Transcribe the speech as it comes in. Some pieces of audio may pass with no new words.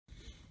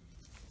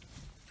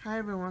Hi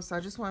everyone, so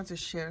I just wanted to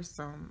share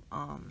some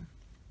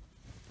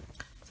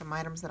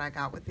items that I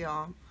got with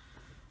y'all.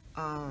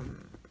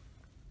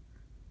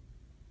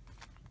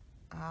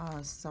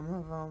 Some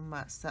of them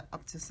up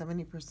to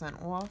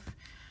 70% off.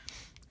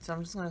 So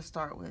I'm just going to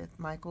start with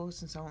Michaels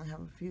since I only have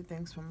a few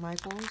things from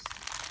Michaels.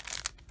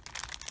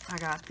 I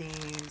got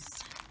these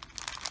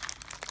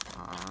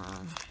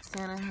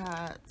Santa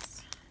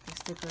hats, these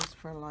stickers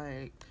for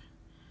like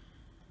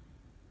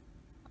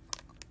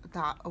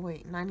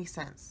 90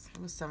 cents.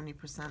 It was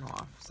 70%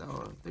 off.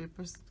 So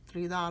 $3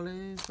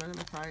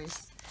 regular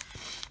price,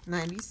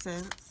 90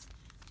 cents.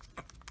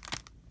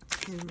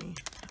 Excuse me.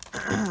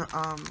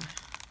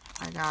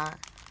 I got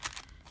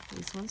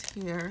these ones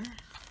here.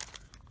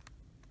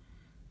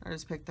 I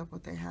just picked up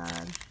what they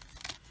had.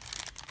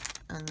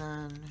 And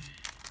then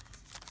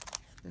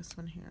this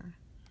one here.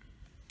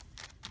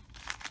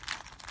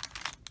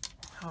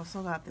 I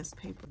also got this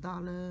paper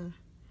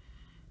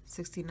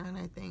 $1.69,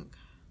 I think.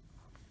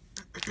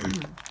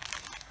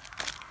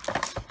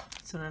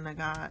 So then I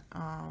got,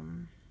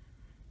 I'm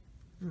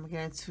gonna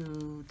get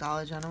into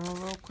Dollar General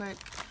real quick.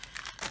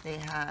 They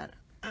had,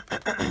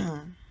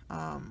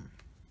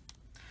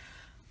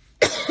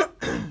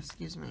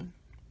 excuse me,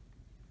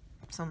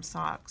 some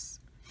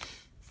socks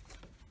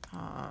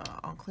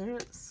on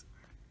clearance.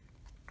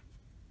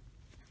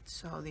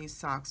 So these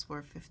socks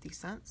were 50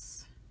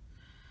 cents.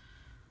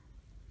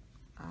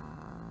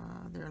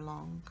 They're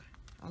long.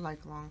 I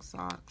like long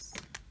socks.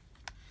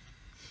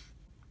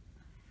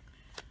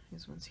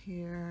 These ones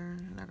here,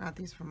 and I got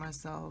these for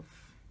myself.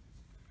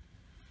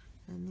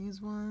 And these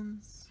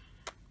ones,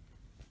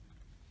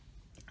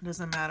 it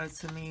doesn't matter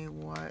to me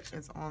what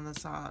is on the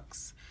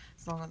socks,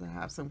 as long as I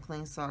have some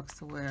clean socks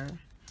to wear.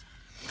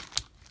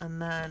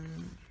 And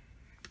then,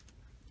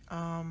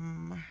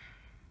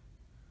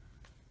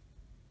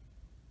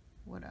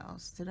 what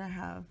else did I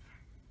have?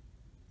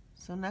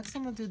 So next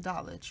I'm gonna do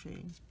Dollar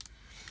Tree.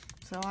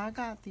 So I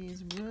got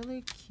these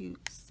really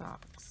cute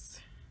socks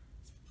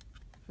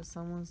for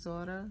someone's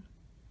daughter,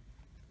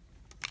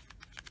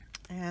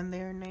 and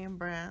they're name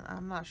brand.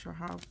 I'm not sure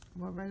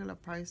what regular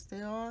price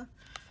they are,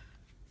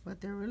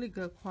 but they're really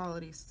good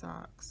quality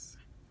socks.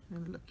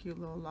 And look, cute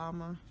little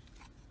llama,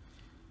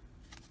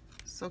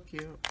 so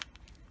cute.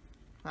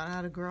 If I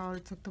had a girl, I would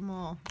have took them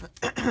all.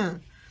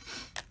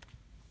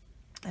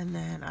 And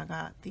then I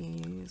got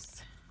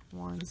these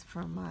ones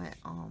from my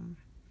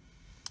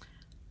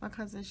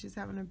cousin. She's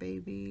having a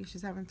baby.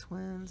 She's having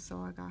twins,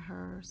 so I got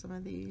her some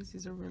of these.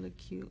 These are really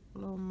cute. A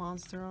little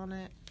monster on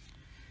it.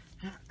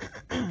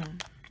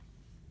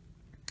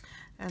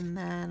 And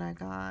then I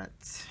got,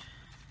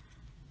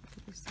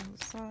 put this on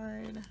the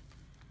side.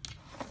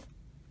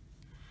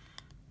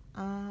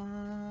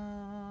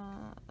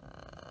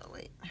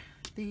 Wait.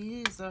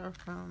 These are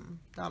from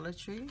Dollar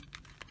Tree.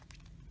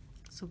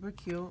 Super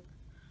cute.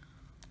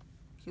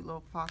 Cute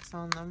little fox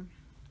on them.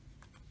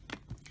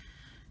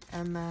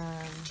 And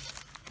then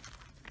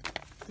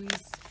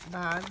these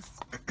bags,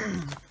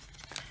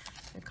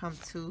 they come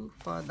two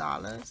for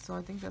 $1, so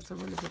I think that's a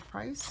really good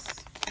price.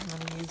 I'm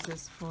gonna use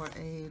this for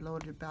a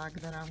loaded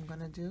bag that I'm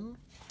gonna do.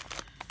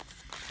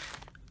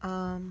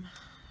 Then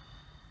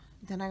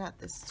I got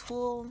this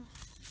tool.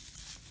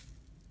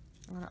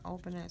 I'm gonna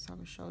open it so I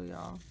can show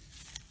y'all.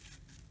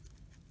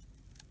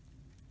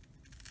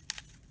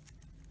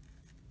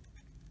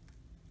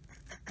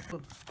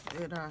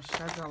 It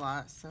sheds a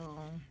lot, so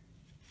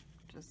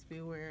just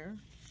beware.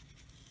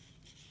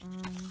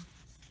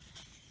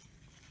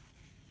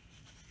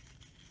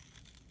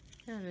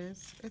 Here it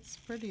is. It's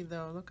pretty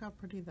though. Look how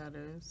pretty that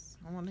is.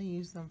 I want to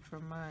use them for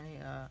my,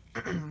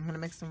 I'm going to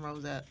make some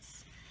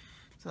rosettes.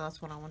 So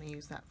that's what I want to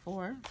use that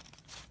for.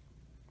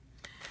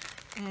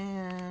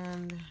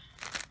 And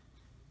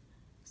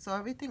so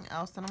everything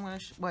else that I'm going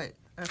to, wait,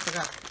 I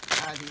forgot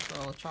to add these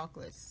little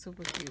chocolates.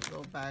 Super cute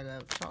little bag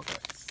of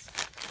chocolates.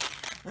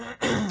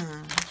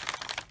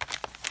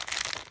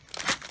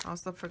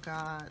 Also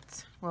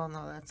forgot, well,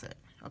 no, that's it.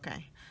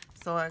 Okay,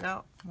 so I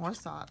got more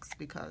socks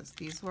because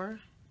these were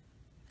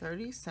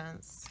 30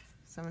 cents,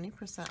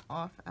 70%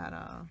 off at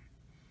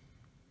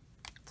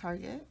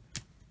Target.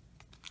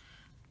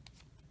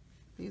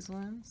 These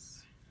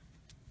ones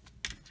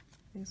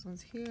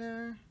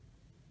here.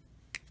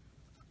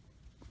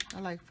 I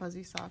like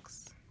fuzzy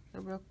socks.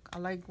 They're real. I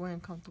like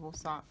wearing comfortable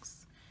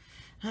socks.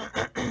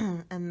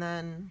 And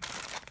then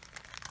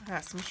I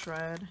got some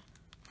shred.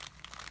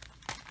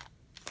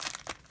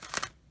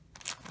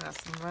 I got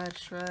some red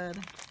shred.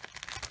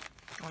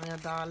 Only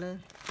 $1.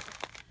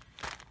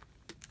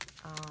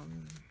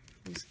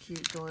 These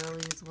cute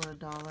doilies were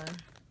 $1.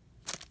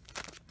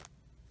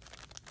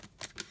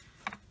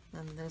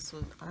 And this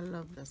was, I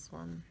love this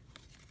one.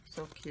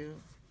 So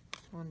cute.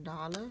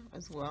 $1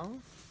 as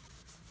well.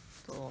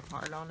 It's a little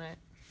heart on it.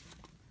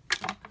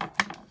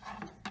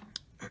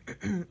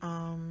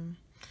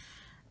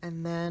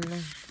 And then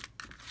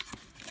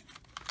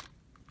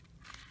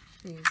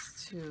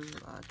these two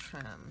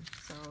trim.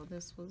 So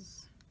this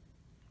was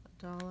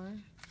 $1.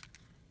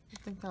 I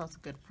think that was a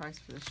good price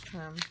for this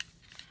trim.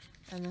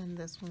 And then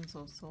this one's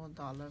also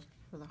 $1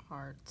 for the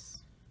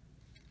hearts.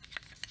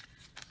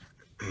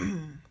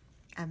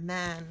 And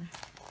then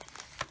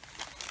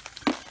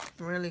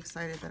I'm really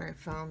excited that I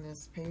found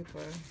this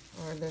paper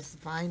or this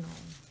vinyl.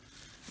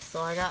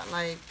 So I got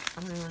like,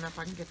 I don't even know if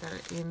I can get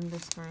that in the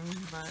screen,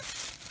 but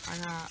I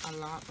got a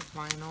lot of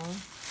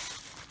vinyl.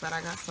 But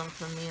I got some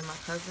for me and my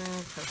cousin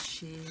because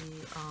she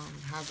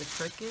has a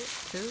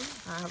Cricut too.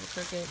 I have a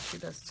Cricut, she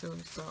does too,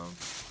 so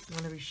I'm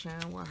going to be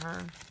sharing with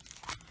her.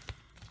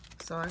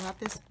 So I got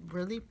this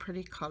really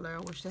pretty color. I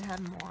wish they had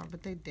more,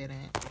 but they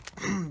didn't.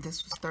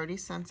 This was 30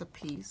 cents a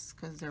piece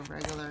because they're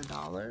regular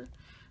 $1.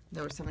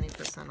 They were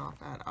 70% off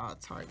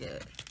at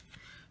Target.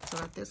 So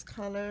I got this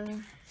color.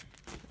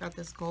 I got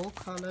this gold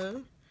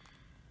color.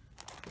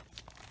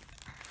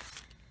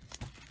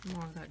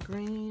 More of that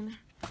green.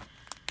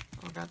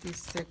 I got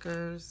these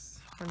stickers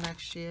for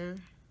next year.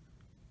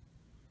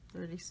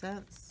 30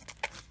 cents.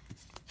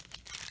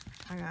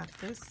 I got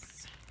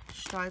this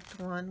striped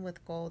one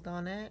with gold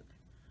on it.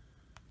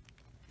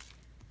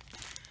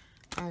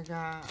 I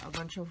got a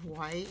bunch of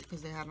white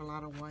because they had a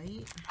lot of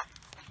white.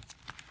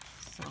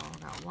 So I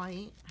got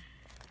white.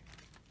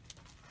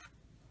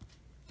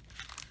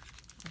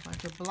 A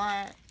bunch of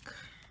black.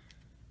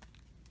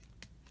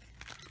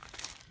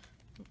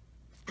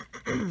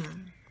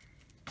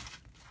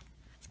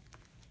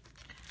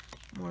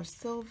 More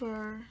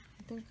silver.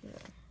 I think,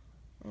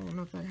 I don't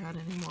know if I had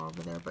any more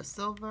over there, but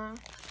silver.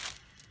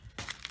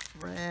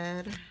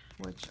 Red,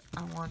 which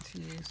I want to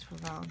use for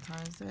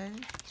Valentine's Day.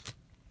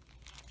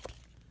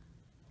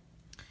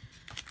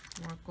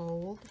 More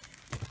gold.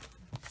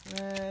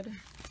 Red.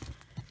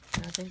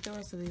 And I think the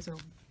rest of these are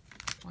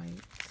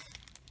white.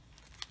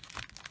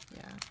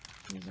 Yeah,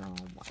 these are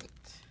all white.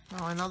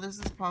 Now I know this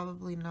is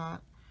probably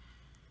not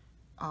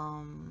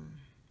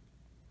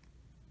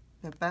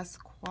the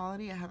best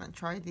quality. I haven't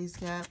tried these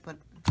yet, but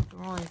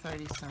they're only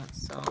 30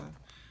 cents. So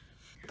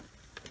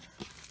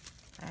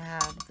I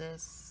have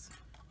this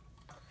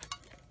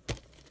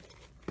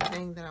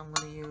thing that I'm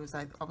going to use.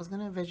 I was going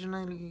to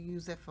originally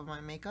use it for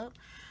my makeup,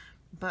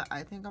 but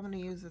I think I'm going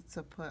to use it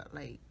to put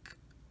like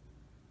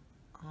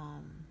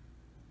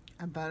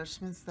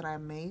embellishments that I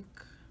make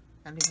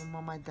and leave them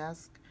on my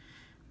desk,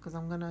 because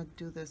I'm going to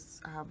do this.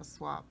 I have a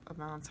swap, a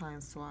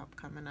Valentine's swap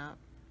coming up.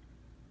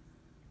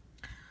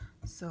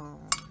 So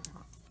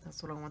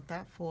that's what I want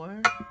that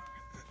for.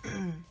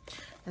 And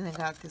I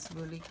got this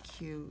really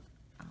cute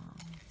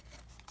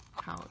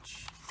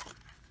pouch.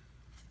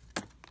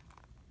 It's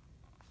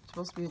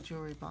supposed to be a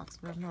jewelry box,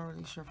 but I'm not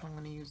really sure if I'm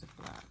going to use it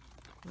for that.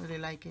 I really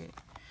like it.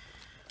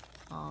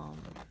 And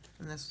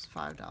this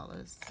was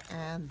 $5.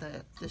 And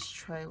this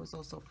tray was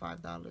also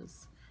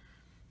 $5.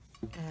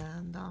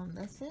 And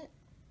that's it.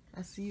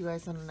 I'll see you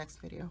guys in the next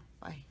video.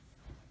 Bye.